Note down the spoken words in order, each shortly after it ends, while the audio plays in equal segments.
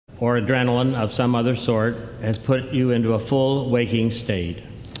or adrenaline of some other sort has put you into a full waking state.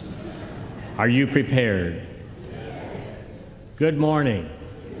 Are you prepared? Good morning.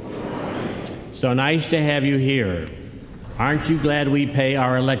 So nice to have you here. Aren't you glad we pay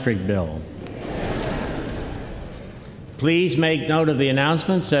our electric bill? Please make note of the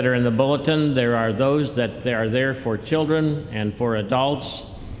announcements that are in the bulletin. There are those that are there for children and for adults.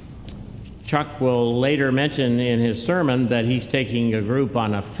 Chuck will later mention in his sermon that he's taking a group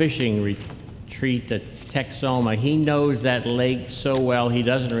on a fishing retreat at Texoma. He knows that lake so well, he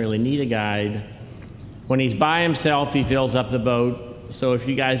doesn't really need a guide. When he's by himself, he fills up the boat. So if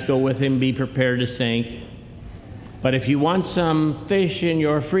you guys go with him, be prepared to sink. But if you want some fish in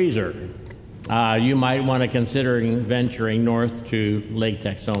your freezer, you might want to consider venturing north to Lake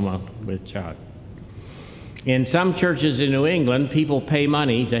Texoma with Chuck. In some churches in New England, people pay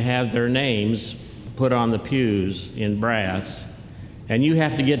money to have their names put on the pews in brass, and you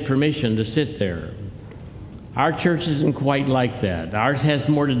have to get permission to sit there. Our church isn't quite like that. Ours has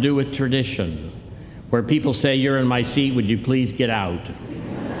more to do with tradition, where people say, "You're in my seat, would you please get out?"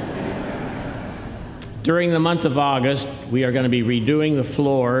 During the month of August, we are going to be redoing the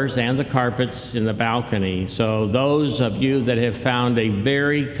floors and the carpets in the balcony. So those of you that have found a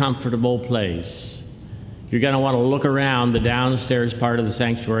very comfortable place, you're going to want to look around the downstairs part of the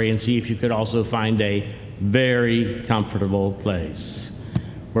sanctuary and see if you could also find a very comfortable place.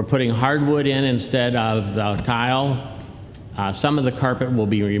 We're putting hardwood in instead of the tile. Some of the carpet will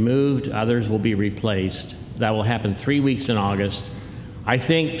be removed, others will be replaced. That will happen 3 weeks in August. I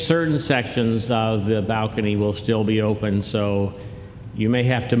think certain sections of the balcony will still be open, so you may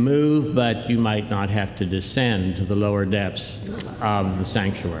have to move, but you might not have to descend to the lower depths of the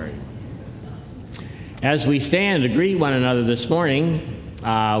sanctuary. As we stand to greet one another this morning,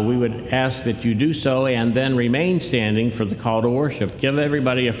 we would ask that you do so and then remain standing for the call to worship. Give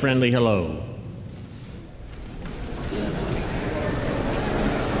everybody a friendly hello.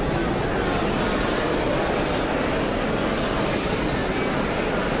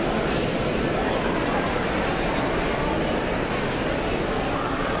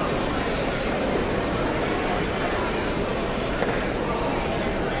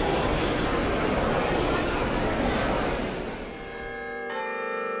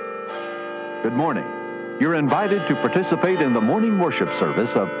 Good morning. You're invited to participate in the morning worship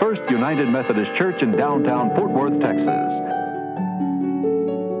service of First United Methodist Church in downtown Fort Worth, Texas.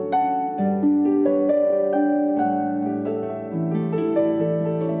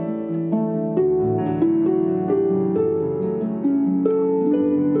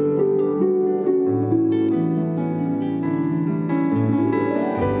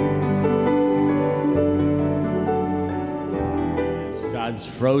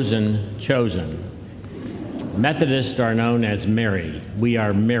 Frozen chosen. Methodists are known as merry. We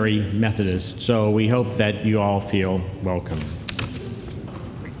are merry Methodists, so we hope that you all feel welcome.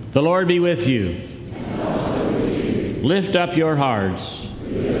 The Lord be with you. Lift up your hearts.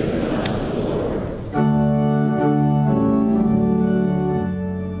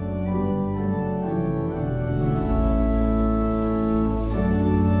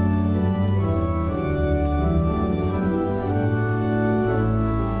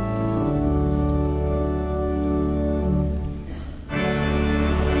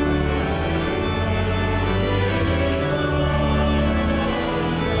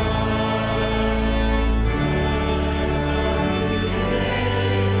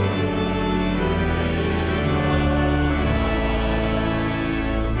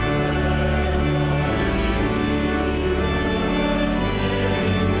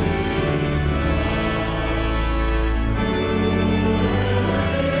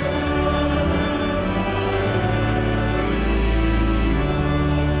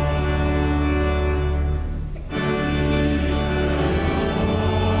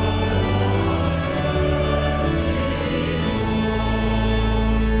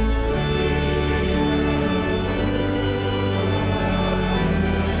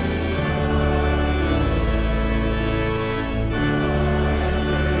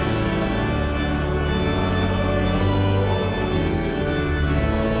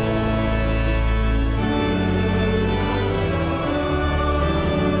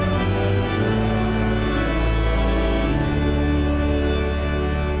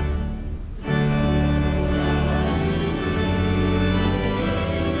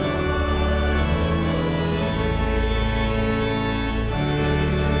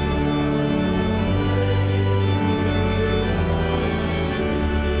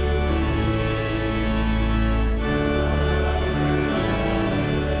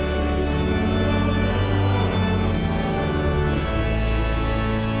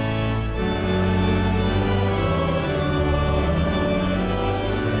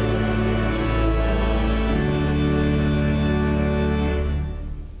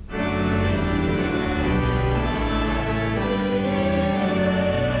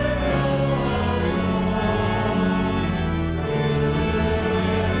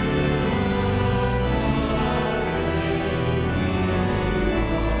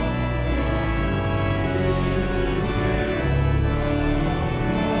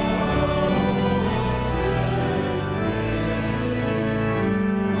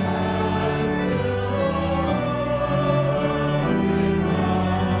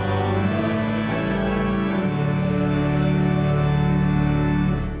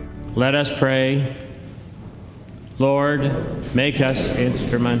 Let us pray. Lord, make us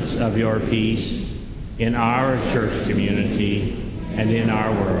instruments of your peace in our church community and in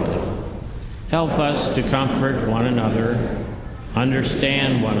our world. Help us to comfort one another,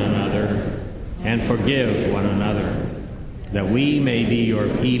 understand one another, and forgive one another, that we may be your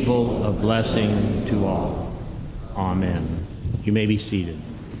people of blessing to all. Amen. You may be seated.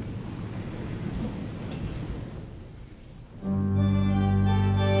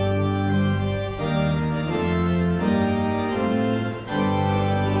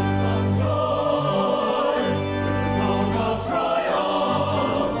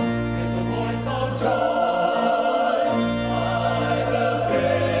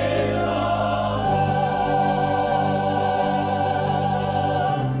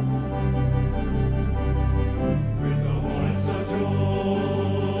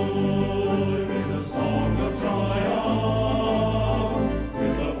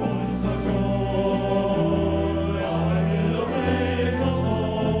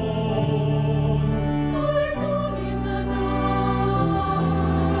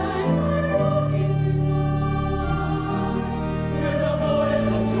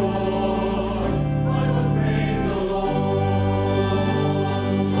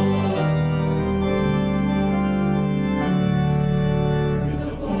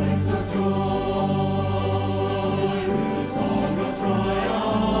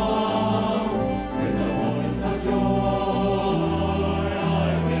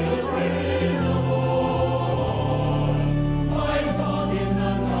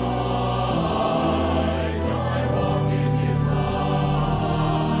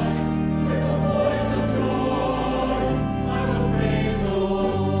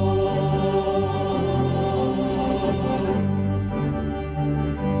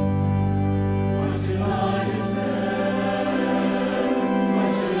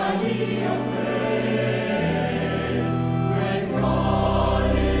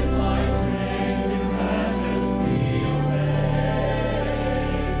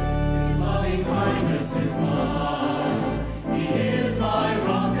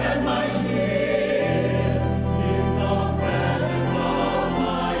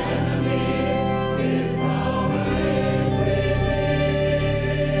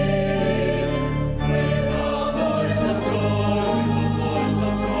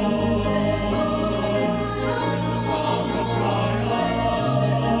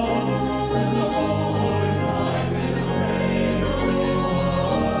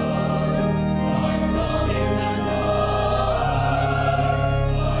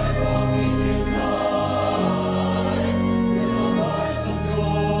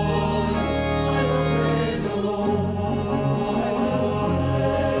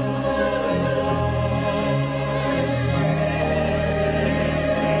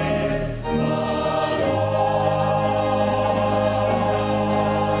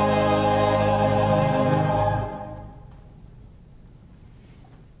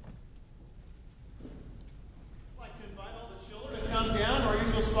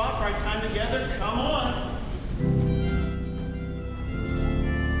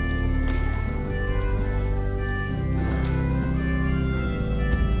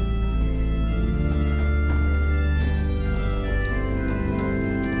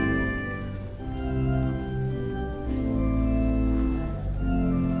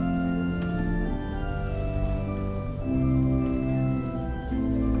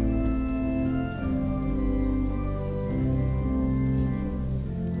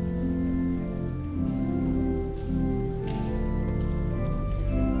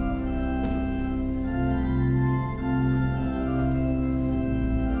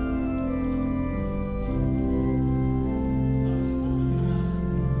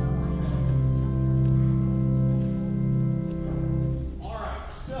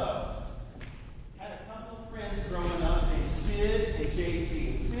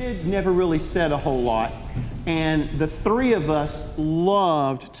 Never really said a whole lot, and the three of us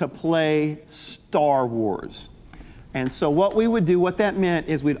loved to play Star Wars. And so what we would do, what that meant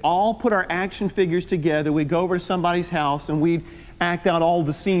is we'd all put our action figures together, we'd go over to somebody's house and we'd act out all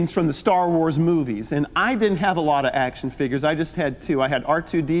the scenes from the Star Wars movies. And I didn't have a lot of action figures, I just had two. I had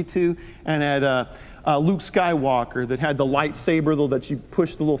R2-D2 and I had Luke Skywalker that had the lightsaber that you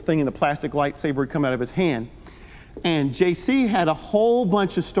push the little thing and the plastic lightsaber would come out of his hand. And JC had a whole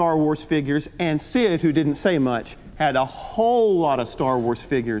bunch of Star Wars figures, and Sid, who didn't say much, had a whole lot of Star Wars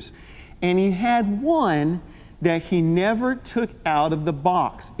figures. And he had one that he never took out of the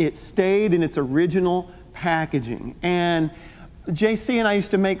box. It stayed in its original packaging. And JC and I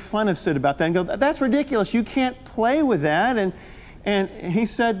used to make fun of Sid about that and go, that's ridiculous, you can't play with that. And And he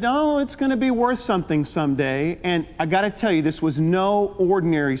said, no, it's going to be worth something someday. And I got to tell you, this was no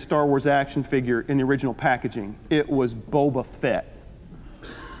ordinary Star Wars action figure in the original packaging. It was Boba Fett.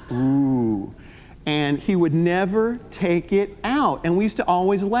 Ooh. And he would never take it out. And we used to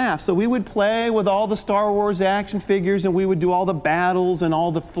always laugh. So we would play with all the Star Wars action figures, and we would do all the battles and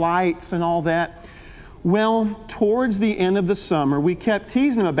all the flights and all that. Well, towards the end of the summer, we kept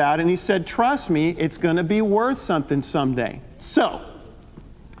teasing him about it, and he said, trust me, it's going to be worth something someday. So,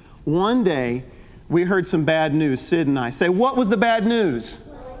 one day, we heard some bad news, Sid and I. Say, what was the bad news?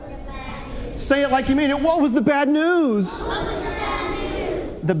 What was the bad news? Say it like you mean it. What was the bad news? What was the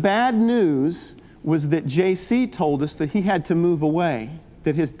bad news? The bad news was that JC told us that he had to move away,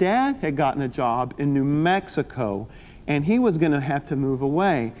 that his dad had gotten a job in New Mexico, and he was going to have to move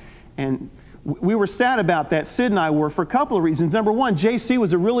away. And we were sad about that. Sid and I were, for a couple of reasons. Number one, JC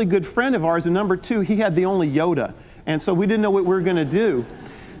was a really good friend of ours, and number two, he had the only Yoda. And so we didn't know what we were going to do.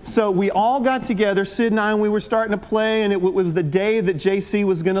 So we all got together, Sid and I, and we were starting to play, and it was the day that JC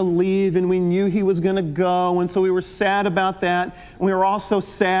was going to leave, and we knew he was going to go, and so we were sad about that. And we were also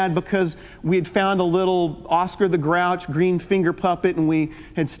sad because we had found a little Oscar the Grouch green finger puppet, and we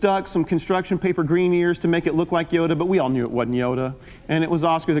had stuck some construction paper green ears to make it look like Yoda, but we all knew it wasn't Yoda, and it was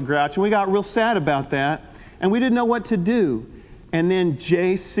Oscar the Grouch, and we got real sad about that, and we didn't know what to do. And then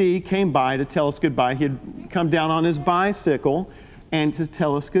JC came by to tell us goodbye. He had come down on his bicycle and to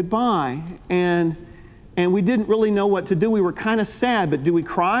tell us goodbye. And we didn't really know what to do. We were kind of sad, but do we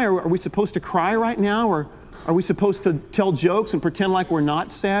cry? Or are we supposed to cry right now? Or are we supposed to tell jokes and pretend like we're not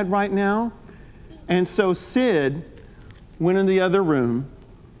sad right now? And so Sid went in the other room,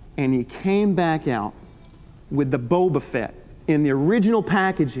 and he came back out with the Boba Fett in the original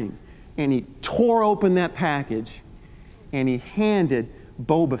packaging, and he tore open that package, and he handed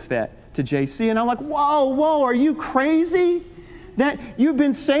Boba Fett to JC. And I'm like, whoa, are you crazy? That you've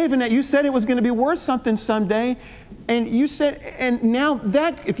been saving that. You said it was going to be worth something someday. And you said, and now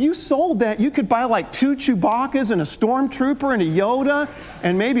that, if you sold that, you could buy like 2 Chewbacca's and a Stormtrooper and a Yoda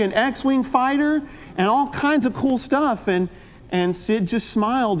and maybe an X-Wing fighter and all kinds of cool stuff. And Sid just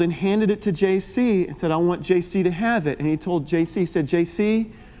smiled and handed it to JC and said, I want JC to have it. And he told JC, he said,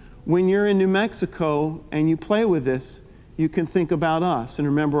 JC, when you're in New Mexico and you play with this, you can think about us and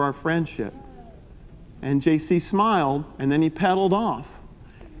remember our friendship. And JC smiled, and then he pedaled off.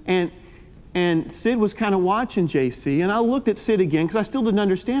 And Sid was kind of watching JC, and I looked at Sid again because I still didn't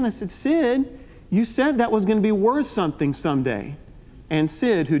understand. I said, Sid, you said that was going to be worth something someday. And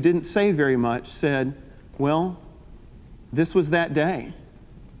Sid, who didn't say very much, said, well, this was that day,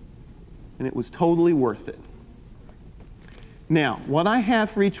 and it was totally worth it. Now, what I have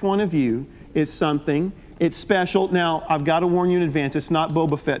for each one of you is something. It's special. Now, I've got to warn you in advance, it's not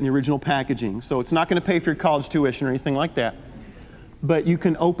Boba Fett in the original packaging, so it's not going to pay for your college tuition or anything like that. But you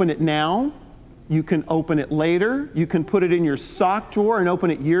can open it now, you can open it later, you can put it in your sock drawer and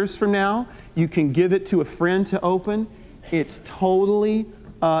open it years from now, you can give it to a friend to open. It's totally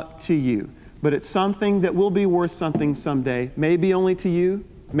up to you. But it's something that will be worth something someday, maybe only to you,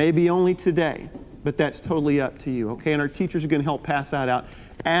 maybe only today, but that's totally up to you, okay? And our teachers are going to help pass that out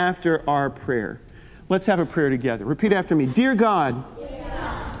after our prayer. Let's have a prayer together. Repeat after me. Dear God,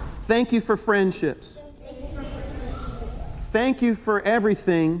 thank you for friendships. Thank you for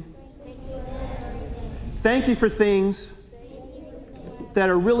everything. Thank you for things that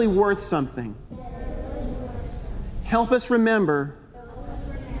are really worth something. Help us remember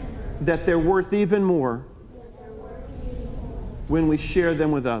that they're worth even more when we share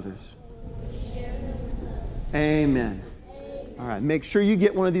them with others. Amen. All right, make sure you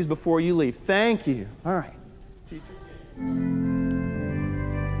get one of these before you leave. Thank you. All right.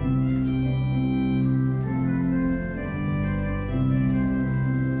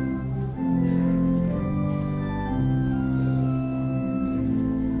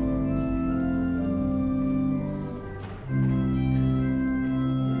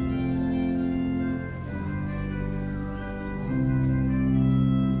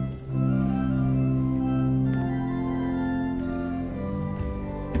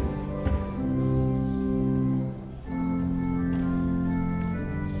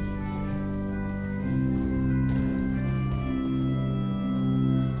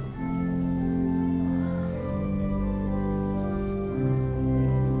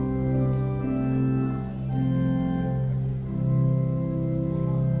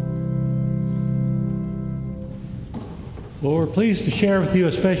 Well, we're pleased to share with you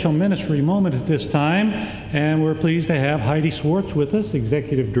a special ministry moment at this time, and we're pleased to have Heidi Swartz with us,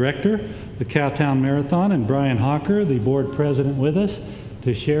 Executive Director of the Cowtown Marathon, and Brian Hawker, the Board President, with us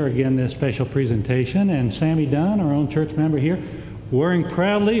to share again this special presentation. And Sammy Dunn, our own church member here, wearing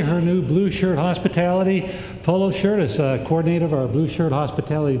proudly her new Blue Shirt Hospitality polo shirt as coordinator of our Blue Shirt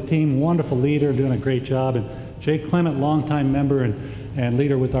Hospitality team. Wonderful leader, doing a great job. And Jake Clement, longtime member and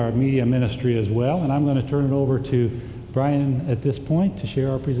leader with our media ministry as well. And I'm going to turn it over to Brian at this point to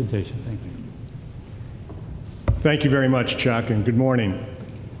share our presentation. Thank you. Thank you very much, Chuck, and good morning.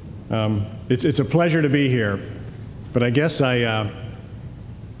 It's a pleasure to be here, but I guess I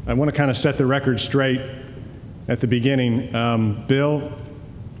want to kind of set the record straight at the beginning. Bill,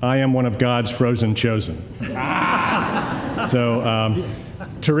 I am one of God's frozen chosen. So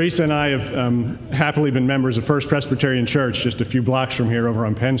Teresa and I have happily been members of First Presbyterian Church just a few blocks from here over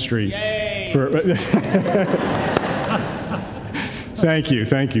on Penn Street.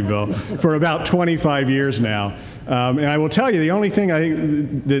 Thank you, Bill. For about 25 years now. And I will tell you, the only thing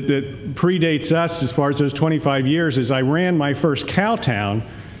that predates us as far as those 25 years is I ran my first Cowtown,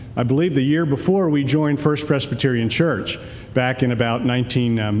 I believe the year before we joined First Presbyterian Church, back in about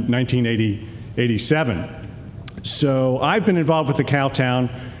 1987. So I've been involved with the Cowtown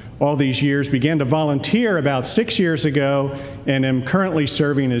all these years, began to volunteer about 6 years ago, and am currently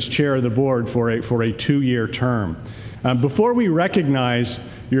serving as chair of the board for a 2-year term. Before we recognize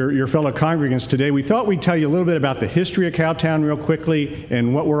your fellow congregants today, we thought we'd tell you a little bit about the history of Cowtown real quickly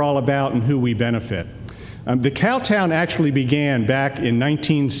and what we're all about and who we benefit. The Cowtown actually began back in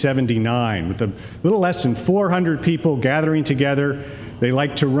 1979 with a little less than 400 people gathering together. They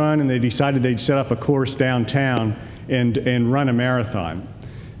liked to run, and they decided they'd set up a course downtown and run a marathon.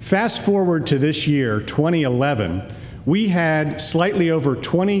 Fast forward to this year, 2011, we had slightly over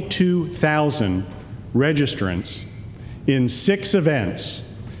 22,000 registrants in 6 events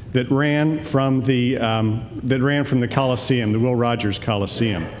that ran from the Coliseum, the Will Rogers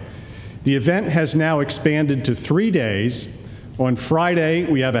Coliseum. The event has now expanded to 3 days. On Friday,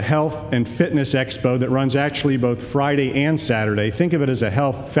 we have a health and fitness expo that runs actually both Friday and Saturday. Think of it as a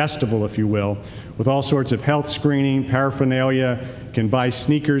health festival, if you will, with all sorts of health screening, paraphernalia. You can buy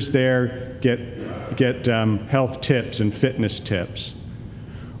sneakers there, get health tips and fitness tips.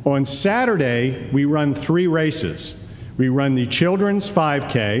 On Saturday, we run 3 races. We run the Children's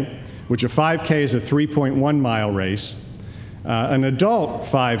 5K, which a 5K is a 3.1-mile race, an adult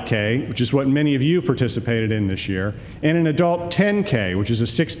 5K, which is what many of you participated in this year, and an adult 10K, which is a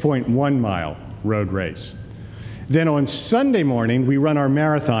 6.1-mile road race. Then on Sunday morning, we run our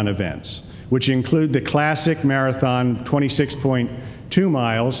marathon events, which include the classic marathon, 26.2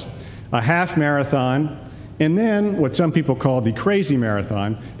 miles, a half marathon, and then what some people call the crazy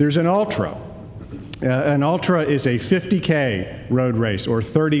marathon. There's an ultra. An ultra is a 50K road race, or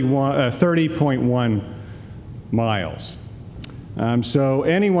 30.1 miles. So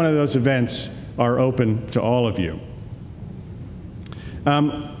any one of those events are open to all of you.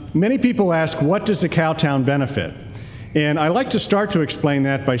 Many people ask, what does a Cowtown benefit? And I like to start to explain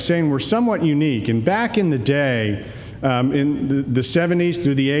that by saying we're somewhat unique. And back in the day, in the 70s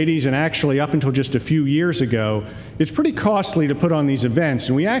through the 80s, and actually up until just a few years ago, it's pretty costly to put on these events,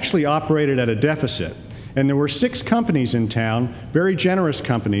 and we actually operated at a deficit. And there were 6 companies in town, very generous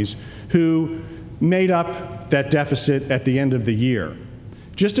companies, who made up that deficit at the end of the year.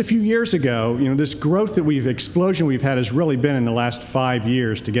 Just a few years ago, this growth explosion we've had has really been in the last 5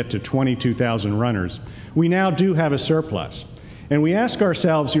 years to get to 22,000 runners. We now do have a surplus. And we ask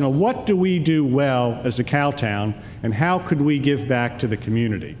ourselves, what do we do well as a Cowtown, and how could we give back to the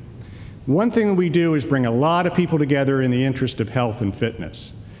community? One thing that we do is bring a lot of people together in the interest of health and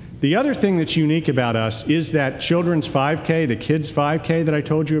fitness. The other thing that's unique about us is that Children's 5K, the Kids 5K that I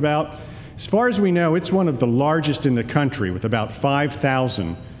told you about. As far as we know, it's one of the largest in the country, with about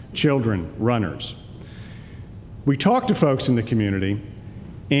 5,000 children runners. We talk to folks in the community,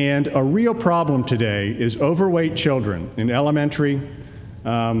 and a real problem today is overweight children in elementary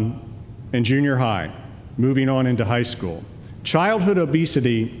and junior high, moving on into high school. Childhood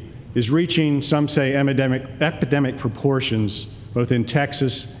obesity is reaching, some say, epidemic proportions, both in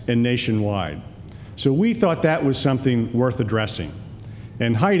Texas and nationwide. So we thought that was something worth addressing.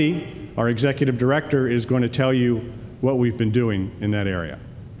 And Heidi, our executive director, is going to tell you what we've been doing in that area.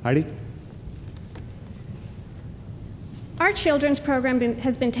 Heidi? Our children's program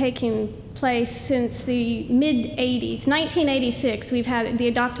has been taking place since the mid-'80s. 1986, we've had the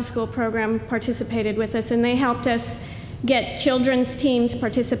Adopt-a-School program participated with us, and they helped us get children's teams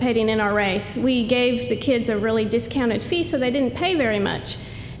participating in our race. We gave the kids a really discounted fee, so they didn't pay very much.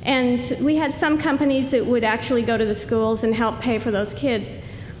 And we had some companies that would actually go to the schools and help pay for those kids.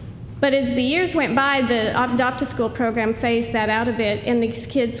 But as the years went by, the Adopt-a-School program phased that out a bit, and these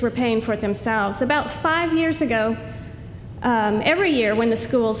kids were paying for it themselves. About 5 years ago, Every year when the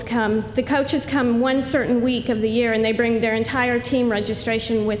schools come, the coaches come one certain week of the year and they bring their entire team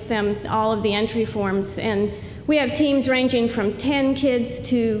registration with them, all of the entry forms. And we have teams ranging from 10 kids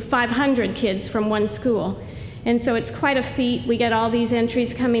to 500 kids from one school. And so it's quite a feat. We get all these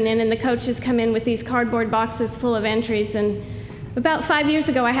entries coming in, and the coaches come in with these cardboard boxes full of entries. And about 5 years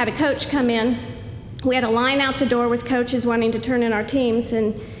ago, I had a coach come in. We had a line out the door with coaches wanting to turn in our teams,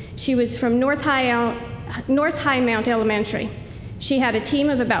 and she was from North Highmount Elementary. She had a team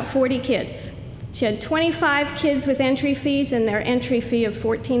of about 40 kids. She had 25 kids with entry fees and their entry fee of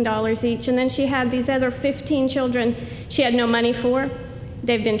 $14 each, and then she had these other 15 children she had no money for.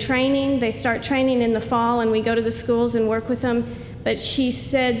 They've been training. They start training in the fall, and we go to the schools and work with them. But she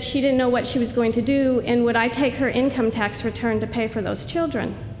said she didn't know what she was going to do, and would I take her income tax return to pay for those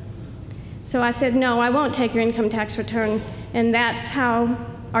children? So I said, no, I won't take your income tax return. And that's how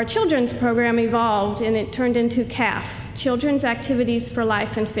our children's program evolved, and it turned into CAF, Children's Activities for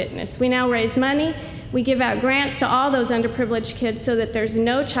Life and Fitness. We now raise money. We give out grants to all those underprivileged kids so that there's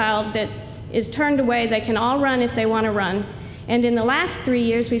no child that is turned away. They can all run if they want to run. And in the last 3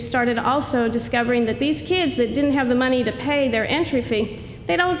 years, we've started also discovering that these kids that didn't have the money to pay their entry fee,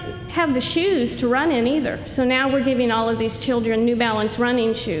 they don't have the shoes to run in either. So now we're giving all of these children New Balance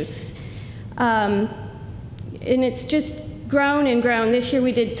running shoes. And it's just grown and grown. This year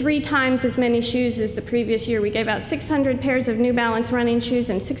we did 3 times as many shoes as the previous year. We gave out 600 pairs of New Balance running shoes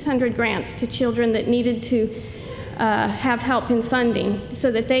and 600 grants to children that needed to have help in funding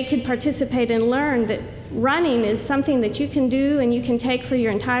so that they could participate and learn that running is something that you can do and you can take for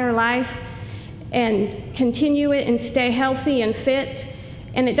your entire life and continue it and stay healthy and fit.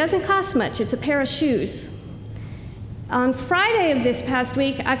 And it doesn't cost much. It's a pair of shoes. On Friday of this past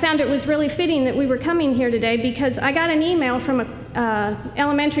week, I found it was really fitting that we were coming here today because I got an email from an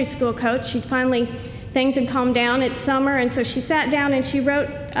elementary school coach. Things had calmed down. It's summer, and so she sat down and she wrote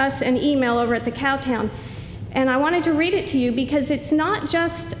us an email over at the Cowtown. And I wanted to read it to you because it's not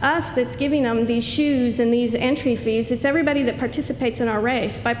just us that's giving them these shoes and these entry fees. It's everybody that participates in our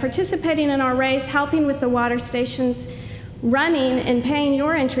race. By participating in our race, helping with the water stations, running and paying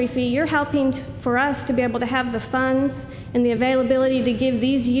your entry fee, you're helping for us to be able to have the funds and the availability to give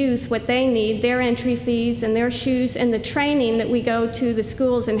these youth what they need, their entry fees and their shoes and the training that we go to the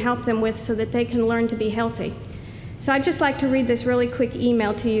schools and help them with so that they can learn to be healthy. So I'd just like to read this really quick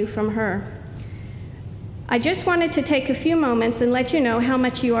email to you from her. I just wanted to take a few moments and let you know how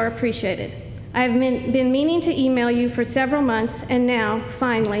much you are appreciated. I have been meaning to email you for several months, and now,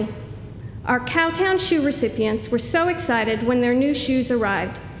 finally, our Cowtown shoe recipients were so excited when their new shoes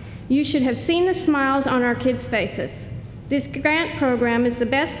arrived. You should have seen the smiles on our kids' faces. This grant program is the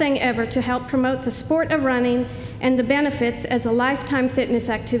best thing ever to help promote the sport of running and the benefits as a lifetime fitness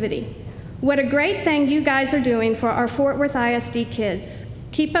activity. What a great thing you guys are doing for our Fort Worth ISD kids.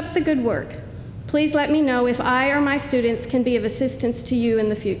 Keep up the good work. Please let me know if I or my students can be of assistance to you in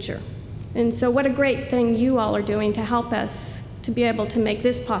the future. And so what a great thing you all are doing to help us to be able to make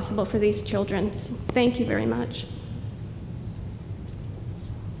this possible for these children. So thank you very much.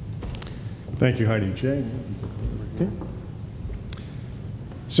 Thank you, Heidi. Jay? Okay.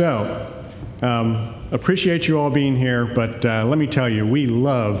 So, appreciate you all being here, but let me tell you, we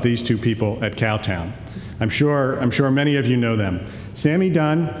love these two people at Cowtown. I'm sure many of you know them. Sammy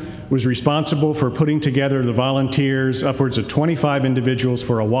Dunn was responsible for putting together the volunteers, upwards of 25 individuals,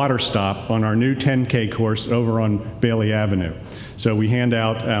 for a water stop on our new 10K course over on Bailey Avenue. So we hand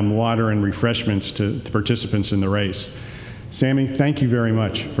out water and refreshments to the participants in the race. Sammy, thank you very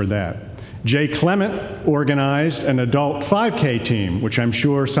much for that. Jay Clement organized an adult 5K team, which I'm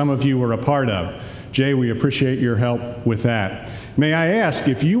sure some of you were a part of. Jay, we appreciate your help with that. May I ask,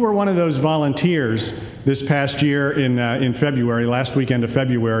 if you were one of those volunteers this past year in February, last weekend of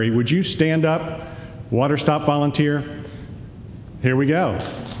February, would you stand up, water stop volunteer? Here we go.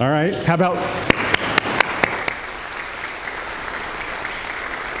 All right, how about,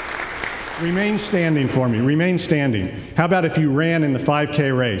 remain standing for me, remain standing. How about if you ran in the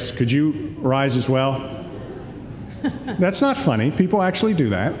 5K race? Could you rise as well? That's not funny, people actually do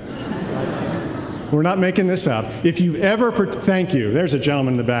that. We're not making this up. If you've ever, thank you. There's a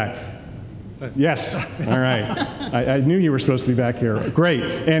gentleman in the back. Yes, all right. I knew you were supposed to be back here. Great.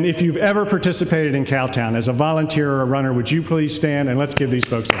 And if you've ever participated in Cowtown as a volunteer or a runner, would you please stand and let's give these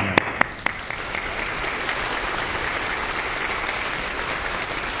folks a hand.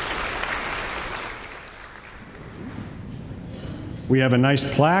 We have a nice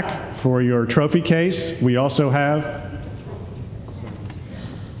plaque for your trophy case. We also have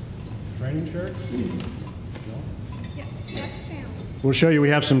training shirts. We'll show you, we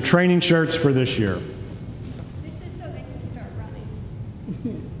have some training shirts for this year. This is so they can start.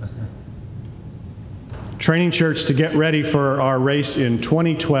 training shirts to get ready for our race in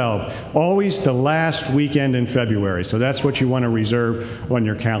 2012. Always the last weekend in February, so that's what you want to reserve on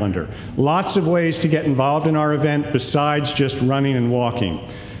your calendar. Lots of ways to get involved in our event besides just running and walking.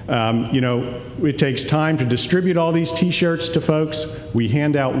 It takes time to distribute all these t-shirts to folks. We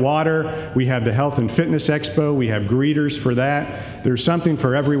hand out water. We have the Health and Fitness Expo. We have greeters for that. There's something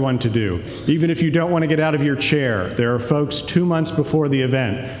for everyone to do. Even if you don't want to get out of your chair, there are folks 2 months before the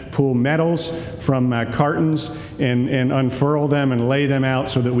event pull medals from cartons and unfurl them and lay them out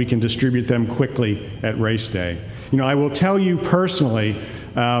so that we can distribute them quickly at race day. I will tell you personally,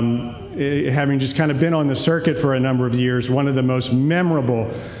 having just kind of been on the circuit for a number of years, one of the most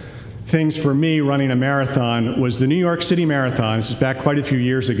memorable things for me running a marathon was the New York City Marathon. This is back quite a few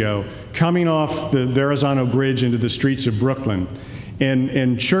years ago, coming off the Verrazano Bridge into the streets of Brooklyn,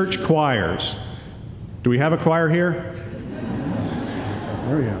 and church choirs. Do we have a choir here?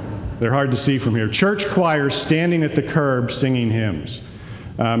 There we go. They're hard to see from here. Church choirs standing at the curb singing hymns.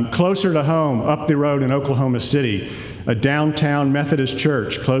 Closer to home, up the road in Oklahoma City, a downtown Methodist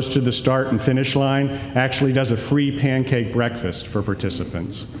church close to the start and finish line actually does a free pancake breakfast for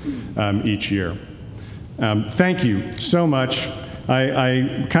participants each year. Thank you so much.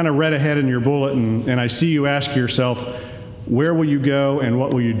 I kind of read ahead in your bulletin, and I see you ask yourself, where will you go and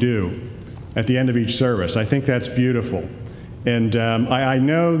what will you do at the end of each service? I think that's beautiful. And I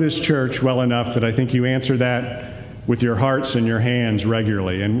know this church well enough that I think you answer that with your hearts and your hands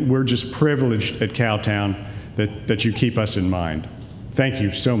regularly. And we're just privileged at Cowtown that you keep us in mind. Thank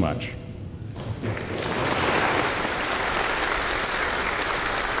you so much.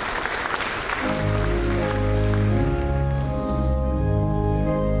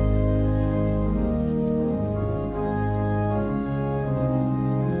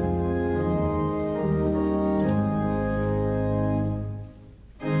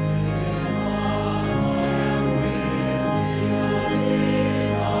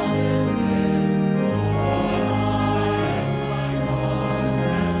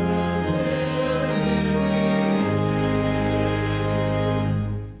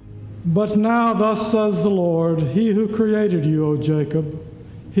 But now thus says the Lord, He who created you, O Jacob,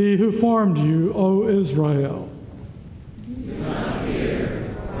 He who formed you, O Israel. Do not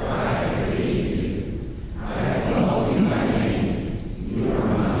fear, for I have redeemed you. I have called you by name. You are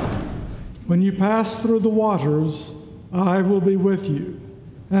mine. When you pass through the waters, I will be with you,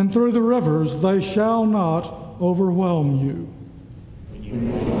 and through the rivers they shall not overwhelm you. When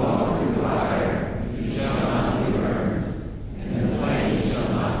you walk through fire, you shall not be burned, and the flames shall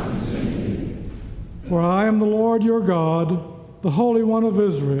not consume you. For I am the Lord your God, the Holy One of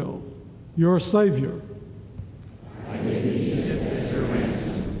Israel, your Savior. I gave Egypt as your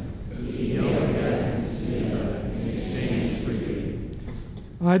ransom, Ethiopia and Seba in exchange for you.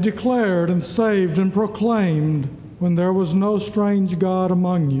 I declared and saved and proclaimed when there was no strange God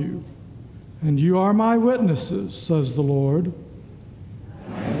among you. And you are my witnesses, says the Lord.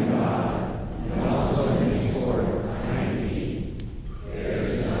 I am God, and also henceforth I am He. There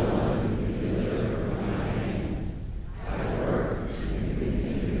is no one who can deliver from my hand. I work and you can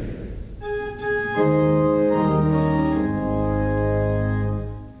hinder.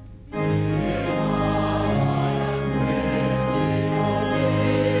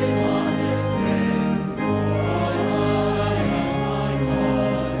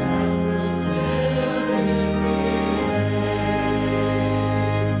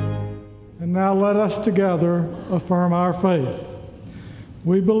 And now let us together affirm our faith.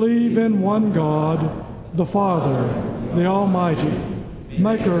 We believe in one God, the Father, the Almighty,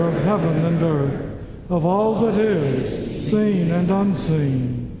 maker of heaven and earth, of all that is, seen and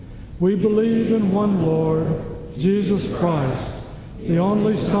unseen. We believe in one Lord, Jesus Christ, the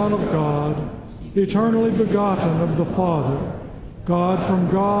only Son of God, eternally begotten of the Father, God from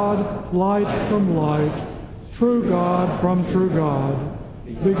God, light from light, true God from true God,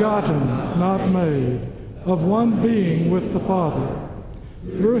 begotten, not made, of one being with the Father.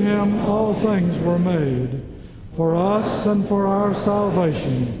 Through him all things were made. For us and for our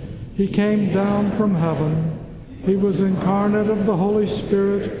salvation, he came down from heaven. He was incarnate of the Holy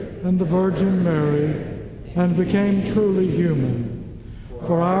Spirit and the Virgin Mary, and became truly human.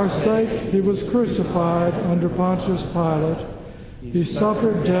 For our sake he was crucified under Pontius Pilate. He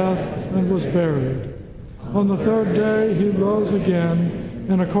suffered death and was buried. On the third day he rose again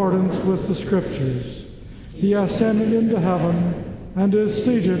in accordance with the Scriptures. He ascended into heaven and is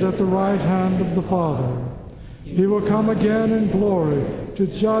seated at the right hand of the Father. He will come again in glory to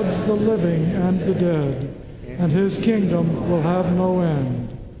judge the living and the dead, and his kingdom will have no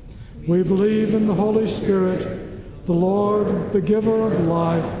end. We believe in the Holy Spirit, the Lord, the giver of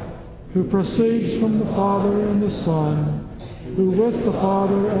life, who proceeds from the Father and the Son, who with the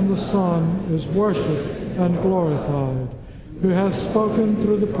Father and the Son is worshipped and glorified, who has spoken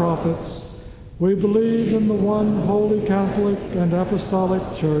through the prophets. We believe in the one holy Catholic and Apostolic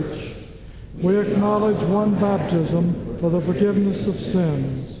Church. We acknowledge one baptism for the forgiveness of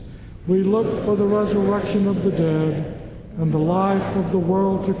sins. We look for the resurrection of the dead and the life of the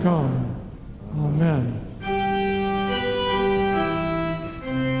world to come. Amen.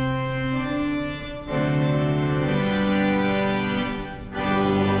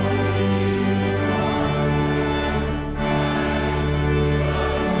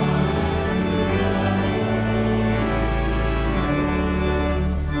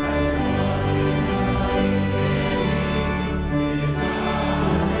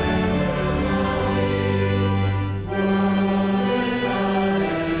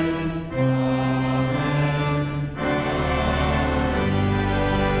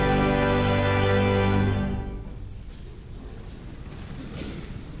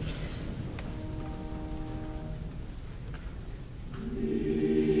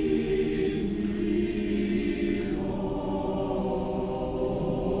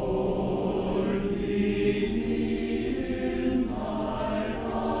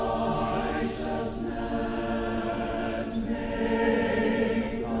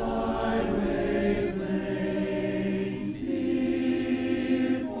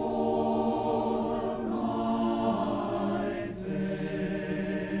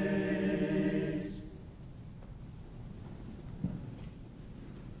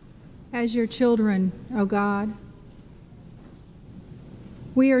 As your children, O God,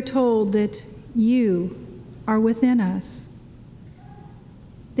 we are told that you are within us,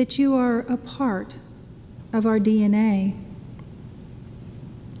 that you are a part of our DNA.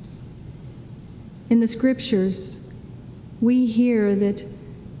 In the scriptures, we hear that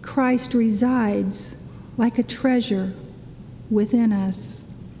Christ resides like a treasure within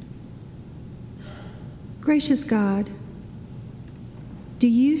us. Gracious God, do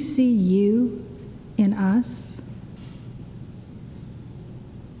you see you in us?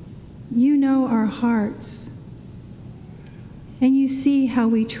 You know our hearts, and you see how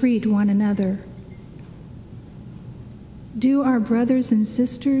we treat one another. Do our brothers and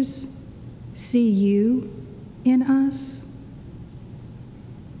sisters see you in us?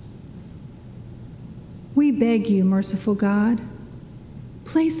 We beg you, merciful God,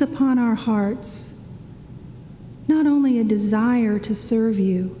 place upon our hearts not only a desire to serve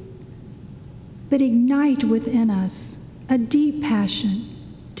you, but ignite within us a deep passion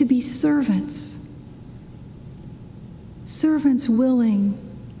to be servants, servants willing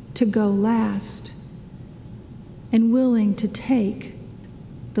to go last and willing to take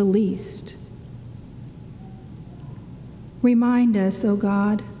the least. Remind us, O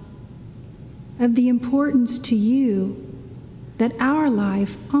God, of the importance to you that our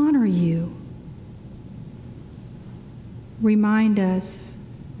life honor you. Remind us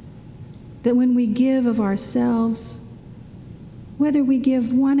that when we give of ourselves, whether we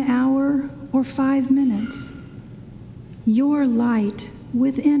give 1 hour or 5 minutes, your light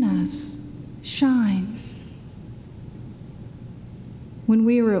within us shines. When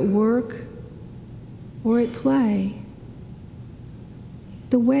we are at work or at play,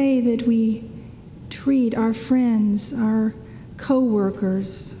 the way that we treat our friends, our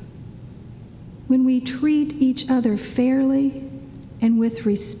co-workers, when we treat each other fairly and with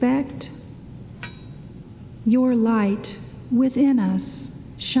respect, your light within us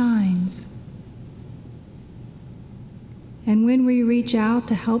shines. And when we reach out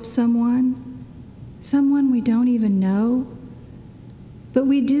to help someone we don't even know, but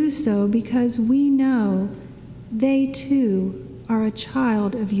we do so because we know they too are a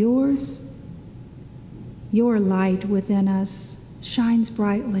child of yours, your light within us shines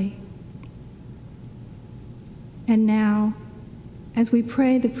brightly. And now, as we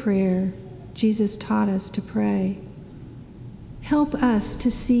pray the prayer Jesus taught us to pray, help us to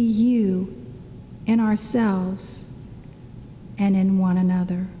see you in ourselves and in one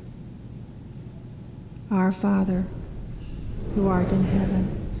another. Our Father, who art in heaven,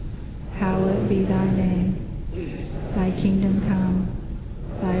 hallowed be thy name. Thy kingdom come,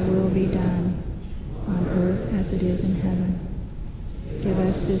 thy will be done, on earth as it is in heaven. Give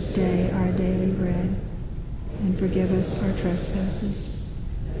us this day our daily bread, and forgive us our trespasses,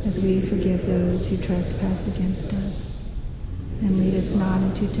 as we forgive those who trespass against us. And lead us not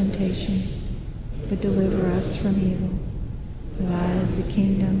into temptation, but deliver us from evil. For thy is the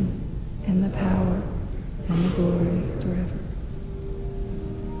kingdom, and the power, and the glory forever.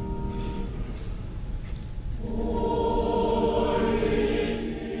 For it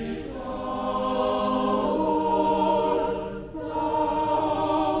is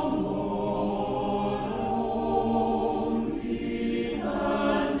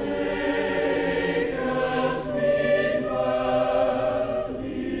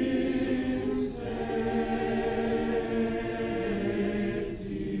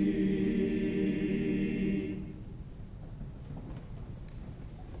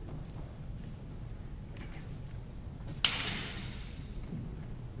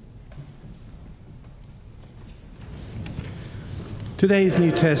Today's New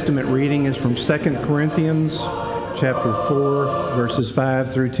Testament reading is from 2 Corinthians chapter 4, verses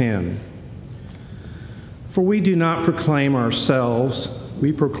 5 through 10. For we do not proclaim ourselves,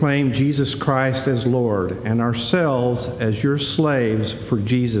 we proclaim Jesus Christ as Lord, and ourselves as your slaves for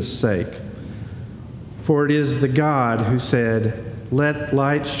Jesus' sake. For it is the God who said, "Let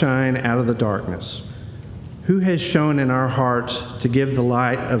light shine out of the darkness," who has shone in our hearts to give the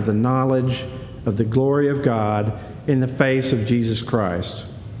light of the knowledge of the glory of God in the face of Jesus Christ.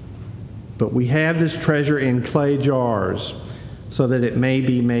 But we have this treasure in clay jars, so that it may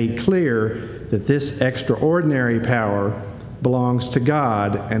be made clear that this extraordinary power belongs to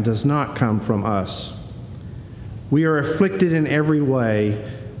God and does not come from us. We are afflicted in every way,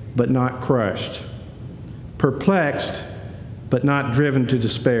 but not crushed, perplexed, but not driven to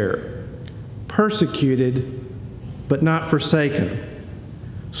despair, persecuted, but not forsaken,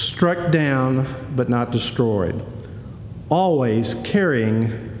 struck down, but not destroyed, always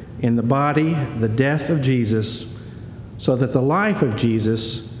carrying in the body the death of Jesus, so that the life of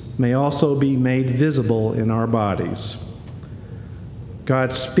Jesus may also be made visible in our bodies.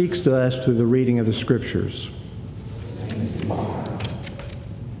 God speaks to us through the reading of the Scriptures.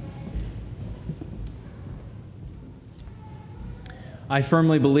 I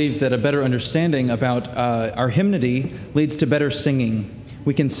firmly believe that a better understanding about our hymnody leads to better singing.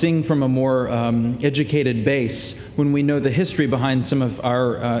 We can sing from a more educated base when we know the history behind some of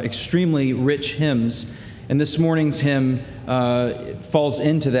our extremely rich hymns. And this morning's hymn falls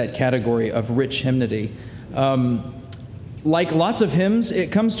into that category of rich hymnody. Like lots of hymns,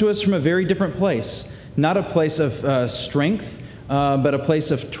 it comes to us from a very different place. Not a place of strength, but a place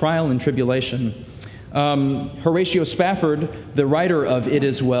of trial and tribulation. Horatio Spafford, the writer of It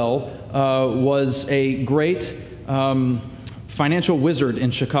Is Well, was a great financial wizard in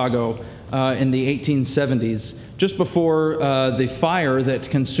Chicago in the 1870s. Just before the fire that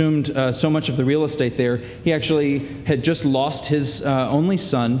consumed so much of the real estate there, he actually had just lost his only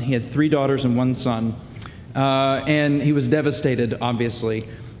son. He had 3 daughters and 1 son. And he was devastated, obviously.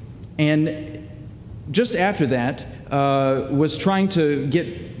 And just after that, was trying to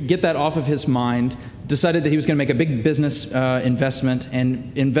get that off of his mind, decided that he was going to make a big business investment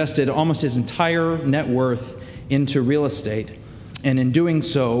and invested almost his entire net worth into real estate. And in doing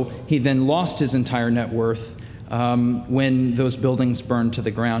so, he then lost his entire net worth when those buildings burned to the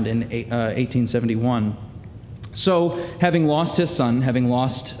ground in 1871. So, having lost his son, having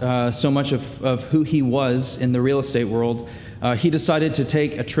lost so much of who he was in the real estate world, he decided to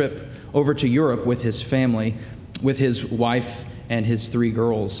take a trip over to Europe with his family, with his wife and his 3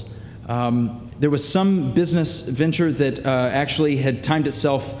 girls. There was some business venture that actually had timed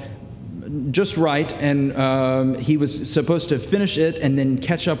itself just right, and he was supposed to finish it and then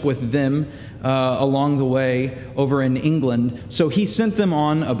catch up with them along the way over in England. So he sent them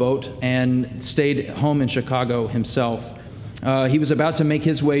on a boat and stayed home in Chicago himself. He was about to make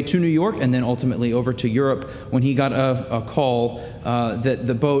his way to New York and then ultimately over to Europe when he got a call that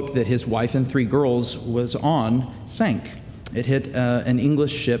the boat that his wife and 3 girls was on sank. It hit an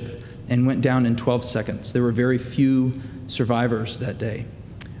English ship and went down in 12 seconds. There were very few survivors that day.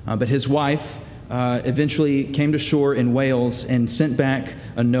 But his wife eventually came to shore in Wales and sent back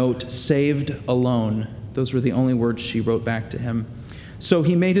a note, "Saved alone." Those were the only words she wrote back to him. So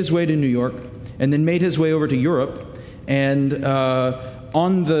he made his way to New York and then made his way over to Europe. And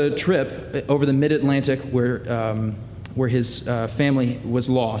on the trip over the mid-Atlantic where his family was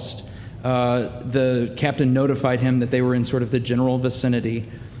lost, the captain notified him that they were in sort of the general vicinity.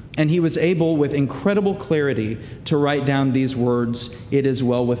 And he was able, with incredible clarity, to write down these words, "It is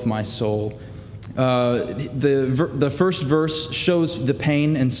well with my soul." The first verse shows the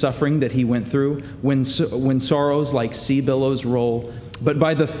pain and suffering that he went through when sorrows like sea billows roll. But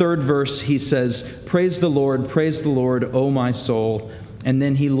by the 3rd verse, he says, praise the Lord, O my soul." And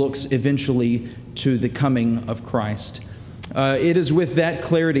then he looks eventually to the coming of Christ. It is with that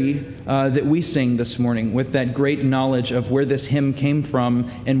clarity that we sing this morning, with that great knowledge of where this hymn came from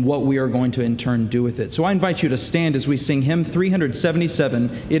and what we are going to in turn do with it. So I invite you to stand as we sing hymn 377,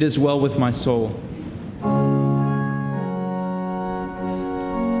 "It Is Well With My Soul." Oh,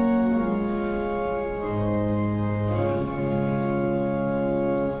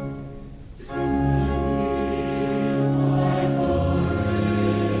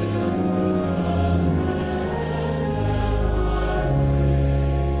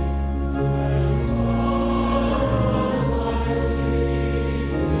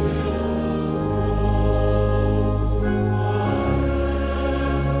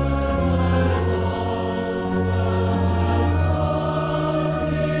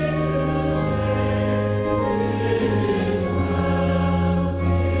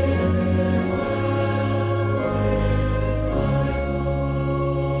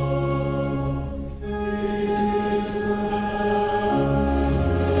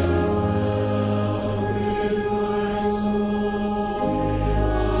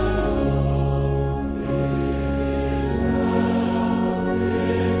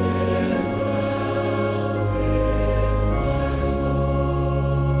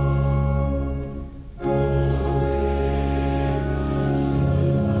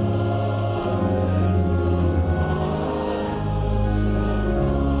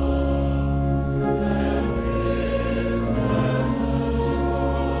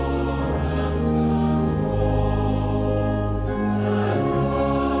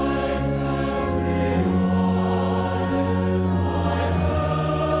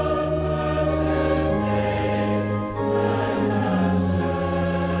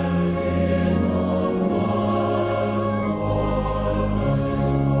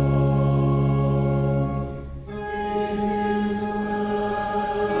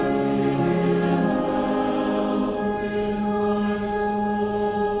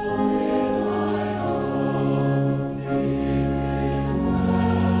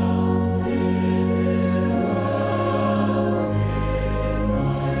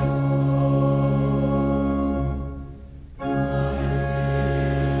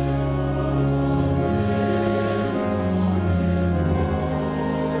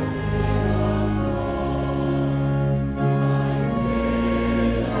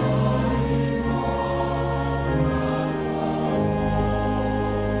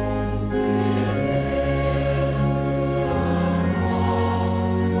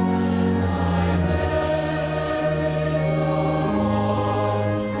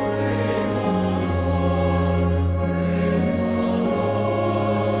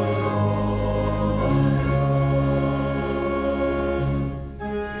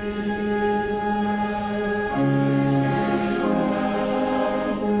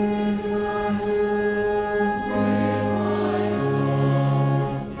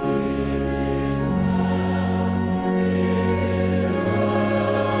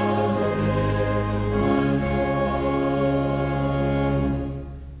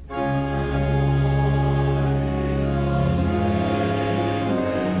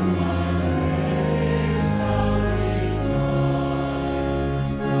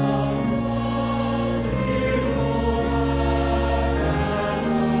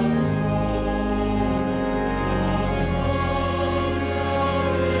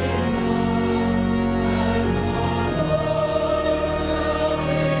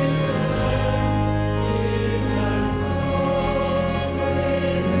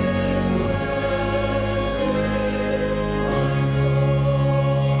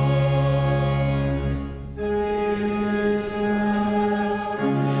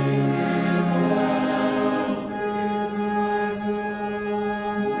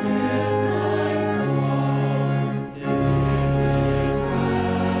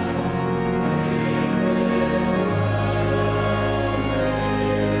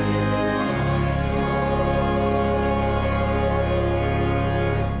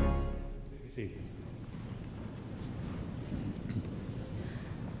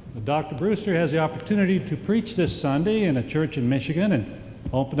 Dr. Brewster has the opportunity to preach this Sunday in a church in Michigan and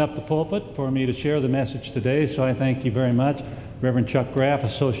open up the pulpit for me to share the message today, so I thank you very much. Reverend Chuck Graff,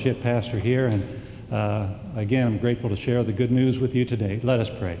 Associate Pastor here, and again, I'm grateful to share the good news with you today. Let us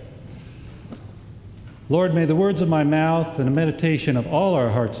pray. Lord, may the words of my mouth and the meditation of all our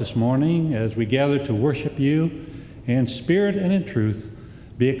hearts this morning as we gather to worship you in spirit and in truth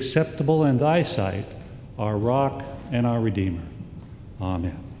be acceptable in thy sight, our rock and our Redeemer.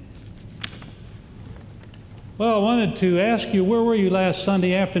 Amen. Well, I wanted to ask you, where were you last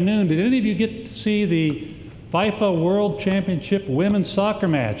Sunday afternoon? Did any of you get to see the FIFA World Championship women's soccer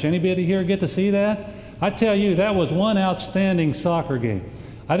match? Anybody here get to see that? I tell you, that was one outstanding soccer game.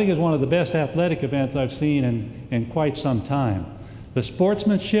 I think it was one of the best athletic events I've seen in quite some time. The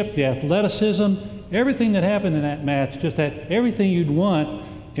sportsmanship, the athleticism, everything that happened in that match just had everything you'd want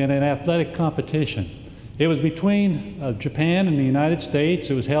in an athletic competition. It was between Japan and the United States.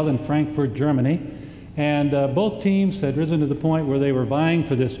 It was held in Frankfurt, Germany. And both teams had risen to the point where they were vying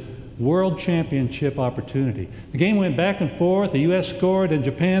for this world championship opportunity. The game went back and forth. The U.S. scored, and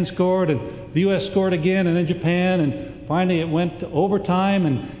Japan scored, and the U.S. scored again, and then Japan, and finally it went to overtime,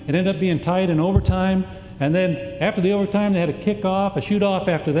 and it ended up being tied in overtime. And then after the overtime, they had a kickoff, a shoot-off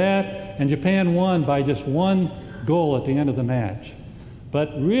after that, and Japan won by just one goal at the end of the match.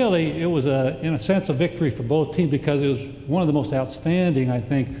 But really, it was, in a sense, a victory for both teams because it was one of the most outstanding, I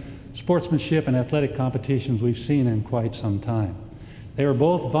think, sportsmanship and athletic competitions we've seen in quite some time. They were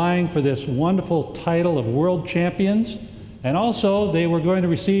both vying for this wonderful title of world champions, and also they were going to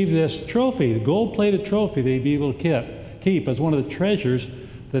receive this trophy, the gold-plated trophy they'd be able to keep as one of the treasures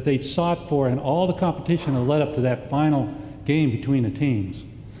that they'd sought for in all the competition that led up to that final game between the teams.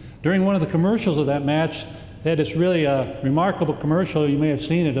 During one of the commercials of that match, they had this really remarkable commercial. You may have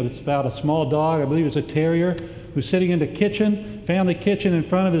seen it. It's about a small dog, I believe it's a terrier, who's sitting in the kitchen, family kitchen, in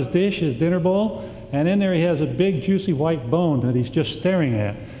front of his dish, his dinner bowl, and in there he has a big juicy white bone that he's just staring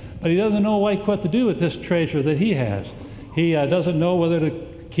at. But he doesn't know what to do with this treasure that he has. He doesn't know whether to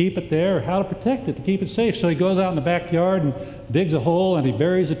keep it there or how to protect it, to keep it safe. So he goes out in the backyard and digs a hole and he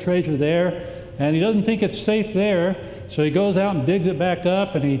buries the treasure there, and he doesn't think it's safe there. So he goes out and digs it back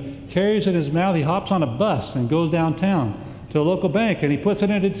up, and he carries it in his mouth. He hops on a bus and goes downtown to a local bank, and he puts it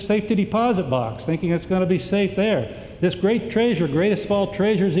in a safety deposit box, thinking it's going to be safe there. This great treasure, greatest of all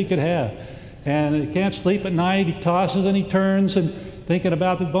treasures he could have. And he can't sleep at night. He tosses and he turns and thinking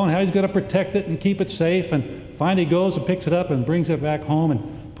about this bone, how he's going to protect it and keep it safe. And finally he goes and picks it up and brings it back home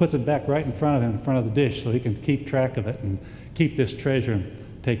and puts it back right in front of him, in front of the dish, so he can keep track of it and keep this treasure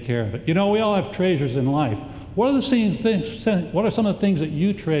and take care of it. You know, we all have treasures in life. What are some of the things that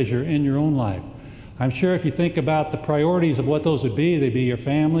you treasure in your own life? I'm sure if you think about the priorities of what those would be, they'd be your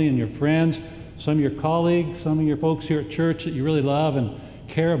family and your friends, some of your colleagues, some of your folks here at church that you really love and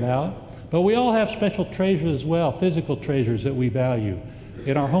care about. But we all have special treasures as well, physical treasures that we value,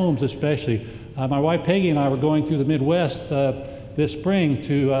 in our homes especially. My wife Peggy and I were going through the Midwest this spring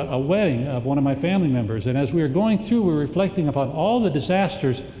to a wedding of one of my family members. And as we were going through, we were reflecting upon all the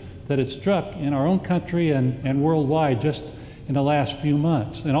disasters that had struck in our own country and worldwide just in the last few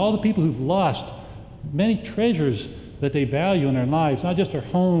months. And all the people who've lost many treasures that they value in their lives, not just their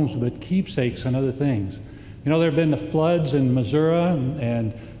homes, but keepsakes and other things. You know, there have been the floods in Missouri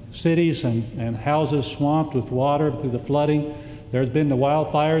and cities and houses swamped with water through the flooding. There's been the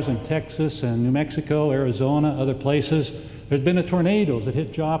wildfires in Texas and New Mexico, Arizona, other places. There's been the tornadoes that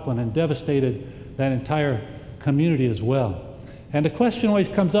hit Joplin and devastated that entire community as well. And the question always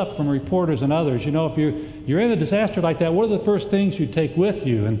comes up from reporters and others, you know, if you're in a disaster like that, what are the first things you take with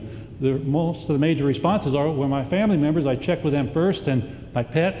you? And most of the major responses are, well, my family members, I check with them first, and my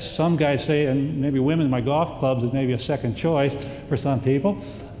pets. Some guys say, and maybe women in my golf clubs is maybe a second choice for some people.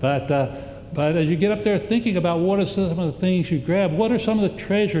 But as you get up there thinking about what are some of the things you grab, what are some of the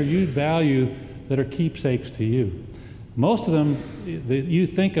treasure you value that are keepsakes to you? Most of them that you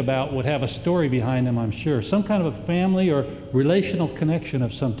think about would have a story behind them, I'm sure, some kind of a family or relational connection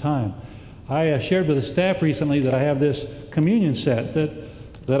of some time. I shared with the staff recently that I have this communion set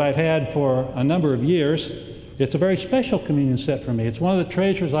that I've had for a number of years. It's a very special communion set for me. It's one of the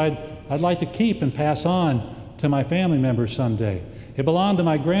treasures I'd like to keep and pass on to my family members someday. It belonged to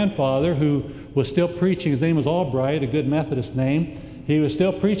my grandfather, who was still preaching. His name was Albright, a good Methodist name. He was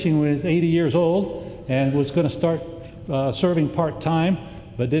still preaching when he was 80 years old and was going to start serving part-time,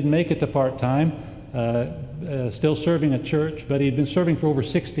 but didn't make it to part-time, still serving at church, but he'd been serving for over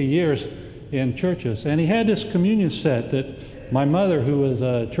 60 years in churches. And he had this communion set that my mother, who was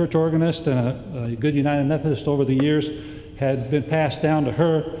a church organist and a good United Methodist over the years, had been passed down to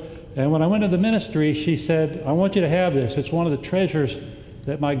her. And when I went to the ministry, she said, I want you to have this. It's one of the treasures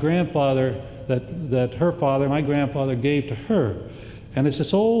that my grandfather, that her father, my grandfather, gave to her. And it's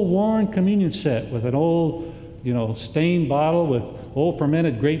this old worn communion set with an old, stained bottle with old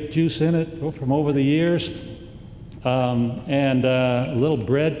fermented grape juice in it from over the years, and a little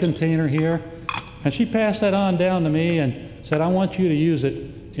bread container here. And she passed that on down to me and said, I want you to use it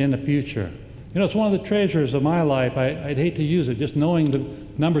in the future. It's one of the treasures of my life. I'd hate to use it, just knowing the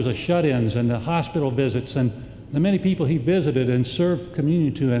numbers of shut-ins and the hospital visits and the many people he visited and served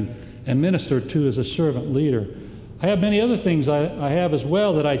communion to and ministered to as a servant leader. I have many other things I have as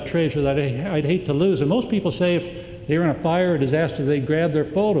well that I treasure that I'd hate to lose. And most people say if they were in a fire or disaster, they'd grab their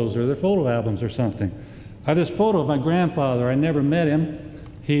photos or their photo albums or something. I have this photo of my grandfather. I never met him.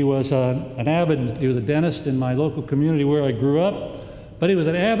 He was he was a dentist in my local community where I grew up, but he was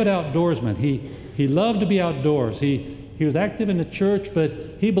an avid outdoorsman. He loved to be outdoors. He was active in the church, but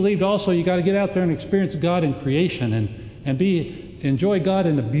he believed also you got to get out there and experience God in creation and enjoy God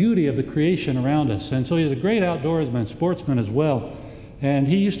in the beauty of the creation around us. And so he was a great outdoorsman, sportsman as well. And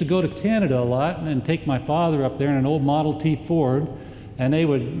he used to go to Canada a lot and take my father up there in an old Model T Ford, and they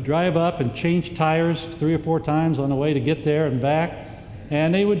would drive up and change tires 3 or 4 times on the way to get there and back.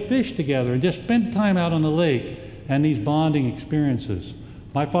 And they would fish together and just spend time out on the lake and these bonding experiences.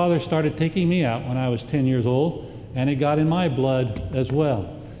 My father started taking me out when I was 10 years old, and it got in my blood as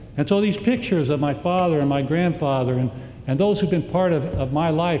well. And so these pictures of my father and my grandfather and those who've been part of my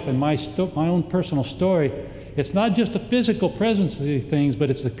life and my own personal story, it's not just a physical presence of these things, but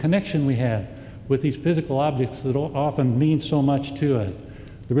it's the connection we have with these physical objects that often mean so much to us.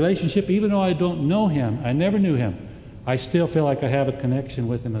 The relationship, even though I don't know him, I never knew him, I still feel like I have a connection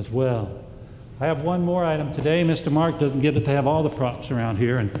with him as well. I have one more item today. Mr. Mark doesn't get to have all the props around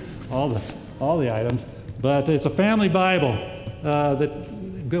here and all the items, but it's a family Bible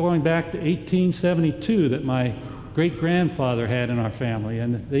that going back to 1872 that my great-grandfather had in our family,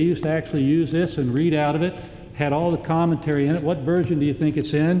 and they used to actually use this and read out of it. Had all the commentary in it. What version do you think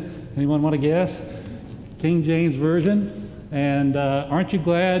it's in? Anyone want to guess? King James Version. And aren't you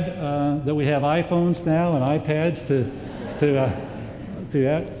glad that we have iPhones now and iPads to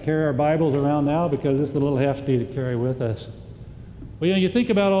carry our Bibles around now, because it's a little hefty to carry with us. Well, you think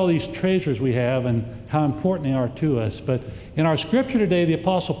about all these treasures we have and how important they are to us. But in our scripture today, the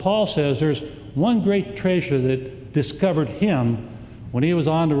Apostle Paul says there's one great treasure that discovered him when he was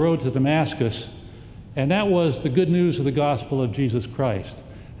on the road to Damascus, and that was the good news of the gospel of Jesus Christ.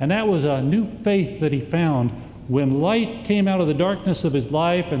 And that was a new faith that he found when light came out of the darkness of his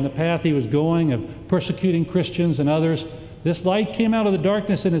life and the path he was going of persecuting Christians and others. This light came out of the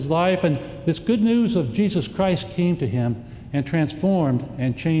darkness in his life, and this good news of Jesus Christ came to him and transformed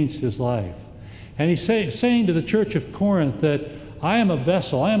and changed his life. And he's saying to the church of Corinth that I am a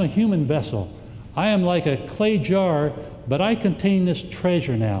vessel, I am a human vessel. I am like a clay jar, but I contain this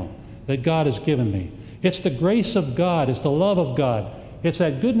treasure now that God has given me. It's the grace of God, it's the love of God. It's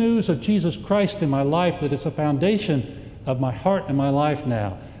that good news of Jesus Christ in my life that is the foundation of my heart and my life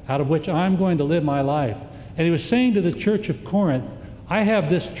now, out of which I'm going to live my life. And he was saying to the church of Corinth, I have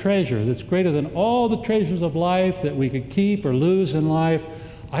this treasure that's greater than all the treasures of life that we could keep or lose in life.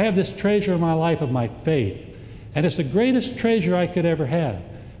 I have this treasure in my life of my faith. And it's the greatest treasure I could ever have,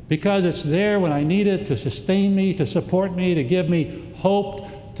 because it's there when I need it to sustain me, to support me, to give me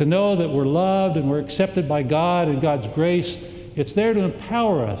hope, to know that we're loved and we're accepted by God and God's grace. It's there to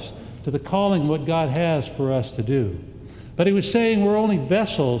empower us to the calling what God has for us to do. But he was saying we're only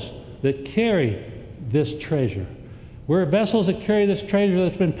vessels that carry this treasure. We're vessels that carry this treasure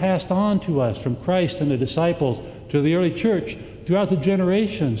that's been passed on to us from Christ and the disciples to the early church, throughout the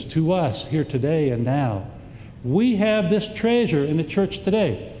generations, to us here today and now. We have this treasure in the church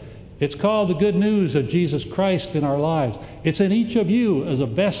today. It's called the good news of Jesus Christ in our lives. It's in each of you as a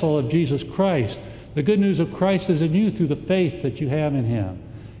vessel of Jesus Christ. The good news of Christ is in you through the faith that you have in him,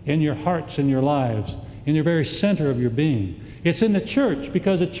 in your hearts and your lives, in your very center of your being. It's in the church,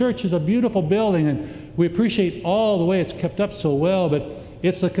 because the church is a beautiful building, and we appreciate all the way it's kept up so well, but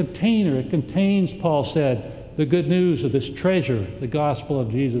it's a container. It contains, Paul said, the good news of this treasure, the gospel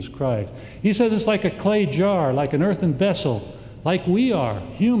of Jesus Christ. He says it's like a clay jar, like an earthen vessel, like we are,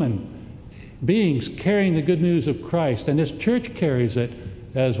 human beings carrying the good news of Christ, and this church carries it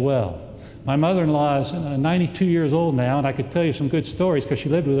as well. My mother-in-law is 92 years old now, and I could tell you some good stories because she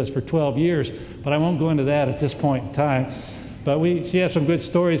lived with us for 12 years, but I won't go into that at this point in time. But she has some good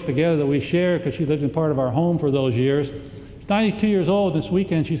stories together that we share because she lived in part of our home for those years. She's 92 years old. This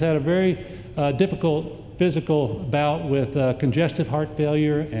weekend she's had a very difficult physical bout with congestive heart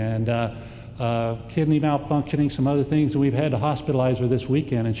failure and kidney malfunctioning, some other things, and we've had to hospitalize her this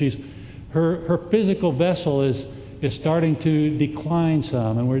weekend. And her physical vessel is is starting to decline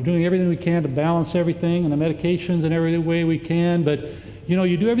some, and we're doing everything we can to balance everything and the medications in every way we can. But you know,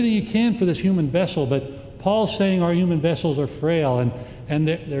 you do everything you can for this human vessel, but Paul's saying our human vessels are frail, and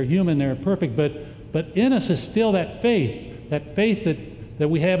they're human, they're imperfect, but in us is still that faith that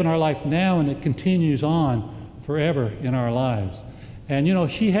we have in our life now, and it continues on forever in our lives. And you know,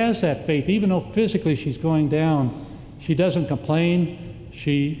 she has that faith, even though physically she's going down. She doesn't complain.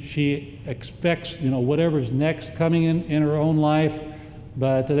 She expects, you know, whatever's next coming in her own life.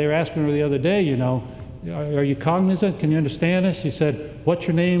 But they were asking her the other day, you know, are you cognizant? Can you understand us? She said, what's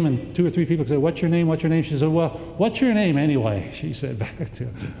your name? And 2 or 3 people said, what's your name? What's your name? She said, well, what's your name anyway? She said back to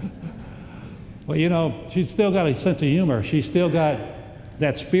her. Well, you know, she's still got a sense of humor. She's still got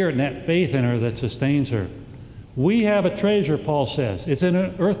that spirit and that faith in her that sustains her. We have a treasure, Paul says. It's in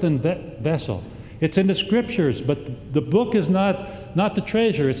an earthen vessel. It's in the scriptures, but the book is not the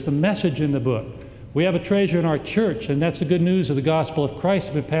treasure, it's the message in the book. We have a treasure in our church, and that's the good news of the gospel of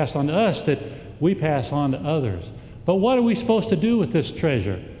Christ that's been passed on to us that we pass on to others. But what are we supposed to do with this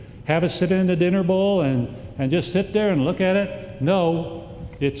treasure? Have it sit in the dinner bowl and just sit there and look at it? No,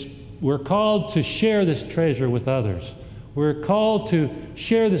 we're called to share this treasure with others. We're called to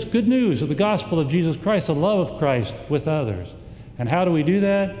share this good news of the gospel of Jesus Christ, the love of Christ, with others. And how do we do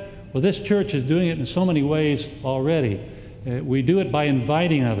that? Well, this church is doing it in so many ways already. We do it by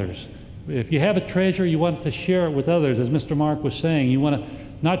inviting others. If you have a treasure, you want to share it with others, as Mr. Mark was saying. You want to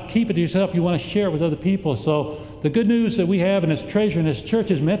not keep it to yourself, you want to share it with other people. So the good news that we have in this treasure in this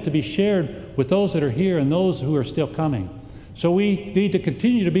church is meant to be shared with those that are here and those who are still coming. So we need to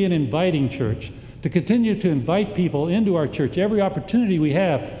continue to be an inviting church, to continue to invite people into our church every opportunity we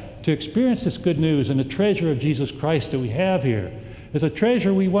have to experience this good news and the treasure of Jesus Christ that we have here. It's a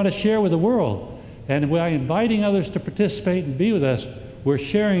treasure we want to share with the world. And by inviting others to participate and be with us, we're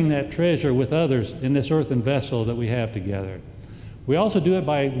sharing that treasure with others in this earthen vessel that we have together. We also do it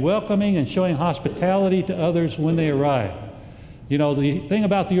by welcoming and showing hospitality to others when they arrive. You know, the thing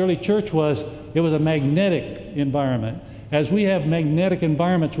about the early church was it was a magnetic environment. As we have magnetic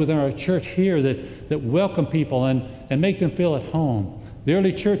environments within our church here that welcome people and make them feel at home. The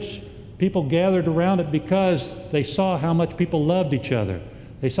early church, people gathered around it because they saw how much people loved each other.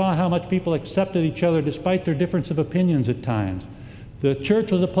 They saw how much people accepted each other despite their difference of opinions at times. The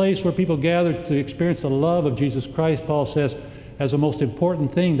church was a place where people gathered to experience the love of Jesus Christ, Paul says, as the most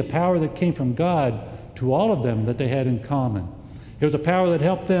important thing, the power that came from God to all of them that they had in common. It was a power that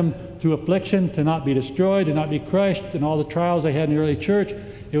helped them through affliction to not be destroyed, to not be crushed, and all the trials they had in the early church.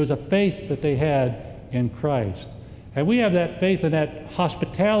 It was a faith that they had in Christ. And we have that faith, and that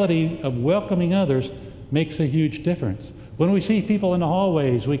hospitality of welcoming others makes a huge difference. When we see people in the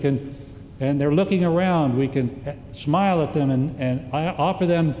hallways, and they're looking around, we can smile at them and offer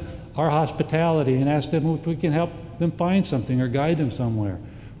them our hospitality and ask them if we can help them find something or guide them somewhere.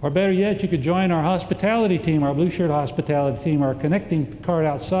 Or better yet, you could join our hospitality team, our blue shirt hospitality team, our connecting card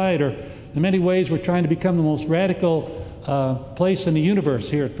outside, or the many ways we're trying to become the most radical place in the universe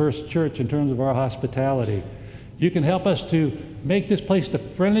here at First Church in terms of our hospitality. You can help us to make this place the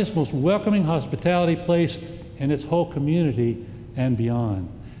friendliest, most welcoming hospitality place in this whole community and beyond.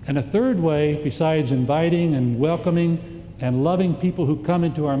 And a third way, besides inviting and welcoming and loving people who come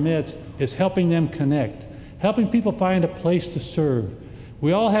into our midst, is helping them connect, helping people find a place to serve.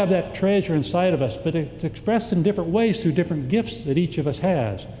 We all have that treasure inside of us, but it's expressed in different ways through different gifts that each of us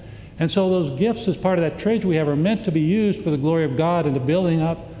has. And so those gifts as part of that treasure we have are meant to be used for the glory of God and the building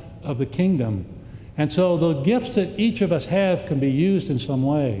up of the kingdom. And so the gifts that each of us have can be used in some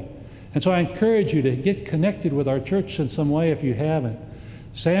way. And so I encourage you to get connected with our church in some way if you haven't.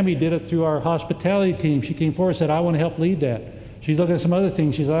 Sammy did it through our hospitality team. She came forward and said, I want to help lead that. She's looking at some other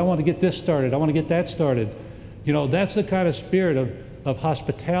things. She said, I want to get this started. I want to get that started. You know, that's the kind of spirit of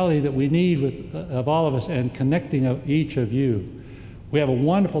hospitality that we need of all of us and connecting of each of you. We have a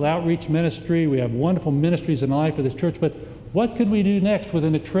wonderful outreach ministry. We have wonderful ministries in the life of this church. But what could we do next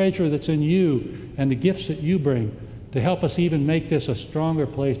within the treasure that's in you and the gifts that you bring to help us even make this a stronger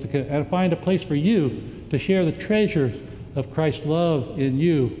place and find a place for you to share the treasures of Christ's love in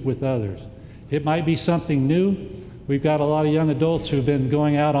you with others? It might be something new. We've got a lot of young adults who've been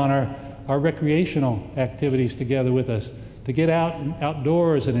going out on our recreational activities together with us to get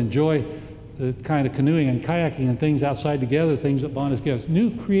outdoors and enjoy the kind of canoeing and kayaking and things outside together, things that bond us together.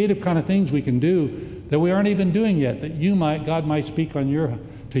 New creative kind of things we can do that we aren't even doing yet, that God might speak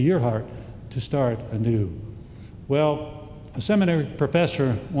to your heart to start anew. Well, a seminary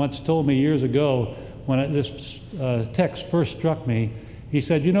professor once told me years ago when this text first struck me, he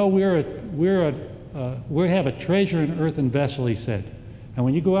said, you know, we have a treasure in earthen vessel, he said. And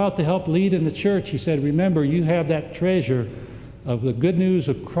when you go out to help lead in the church, he said, remember, you have that treasure of the good news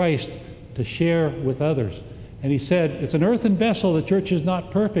of Christ to share with others. And he said, it's an earthen vessel. The church is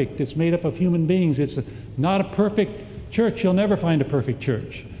not perfect. It's made up of human beings. It's not a perfect church. You'll never find a perfect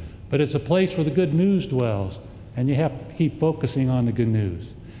church. But it's a place where the good news dwells. And you have to keep focusing on the good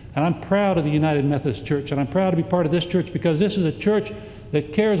news. And I'm proud of the United Methodist Church. And I'm proud to be part of this church because this is a church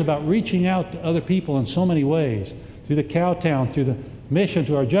that cares about reaching out to other people in so many ways. Through the Cowtown, through the mission,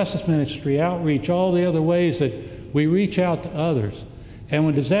 to our justice ministry, outreach, all the other ways that we reach out to others. And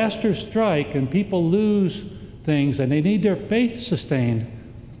when disasters strike and people lose things and they need their faith sustained,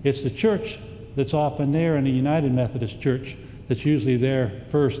 it's the church that's often there, and the United Methodist Church that's usually there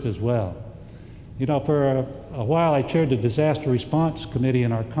first as well. You know, for a while I chaired the disaster response committee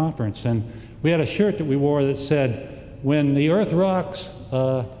in our conference, and we had a shirt that we wore that said, when the earth rocks,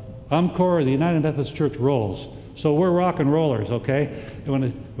 UMCOR, the United Methodist Church, rolls. So we're rock and rollers, okay? And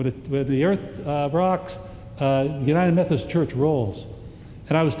when the earth rocks, the United Methodist Church rolls.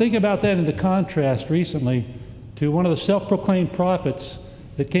 And I was thinking about that in the contrast recently to one of the self-proclaimed prophets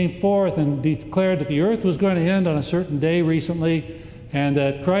that came forth and declared that the earth was going to end on a certain day recently, and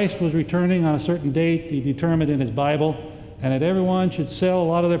that Christ was returning on a certain date he determined in his Bible, and that everyone should sell a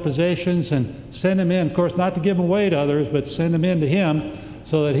lot of their possessions and send them in, of course not to give them away to others, but send them in to him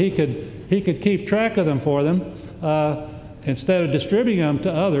so that he could keep track of them for them instead of distributing them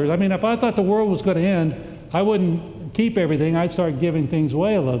to others. I mean, if I thought the world was going to end, I wouldn't keep everything. I'd start giving things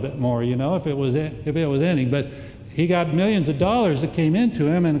away a little bit more, you know, if it was ending. But he got millions of dollars that came into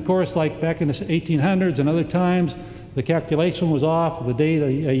him, and of course, like back in the 1800s and other times, the calculation was off, the date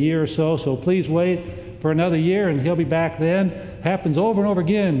a year or so, so please wait for another year and he'll be back then. Happens over and over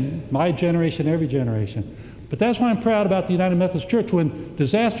again, my generation, every generation. But that's why I'm proud about the United Methodist Church. When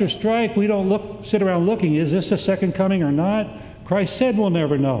disasters strike, we don't sit around looking, is this a second coming or not? Christ said we'll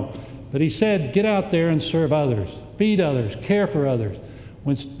never know. But he said, get out there and serve others, feed others, care for others.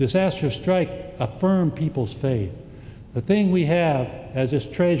 When disasters strike, affirm people's faith. The thing we have as this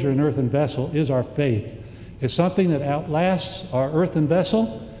treasure in earthen vessel is our faith. It's something that outlasts our earthen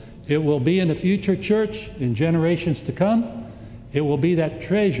vessel. It will be in the future church in generations to come. It will be that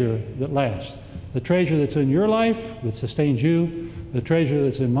treasure that lasts. The treasure that's in your life that sustains you, the treasure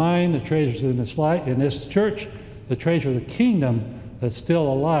that's in mine, the treasure in this church, the treasure of the kingdom that's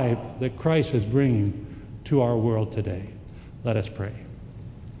still alive that Christ is bringing to our world today. Let us pray.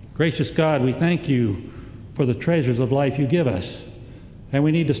 Gracious God, we thank you for the treasures of life you give us. And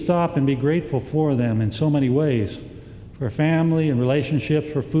we need to stop and be grateful for them in so many ways, for family and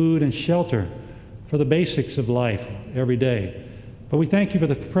relationships, for food and shelter, for the basics of life every day. But we thank you for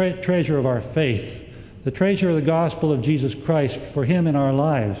the treasure of our faith, the treasure of the gospel of Jesus Christ, for him in our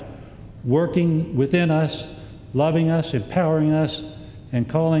lives, working within us, loving us, empowering us, and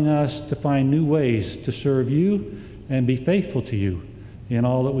calling us to find new ways to serve you and be faithful to you in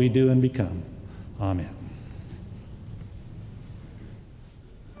all that we do and become. Amen.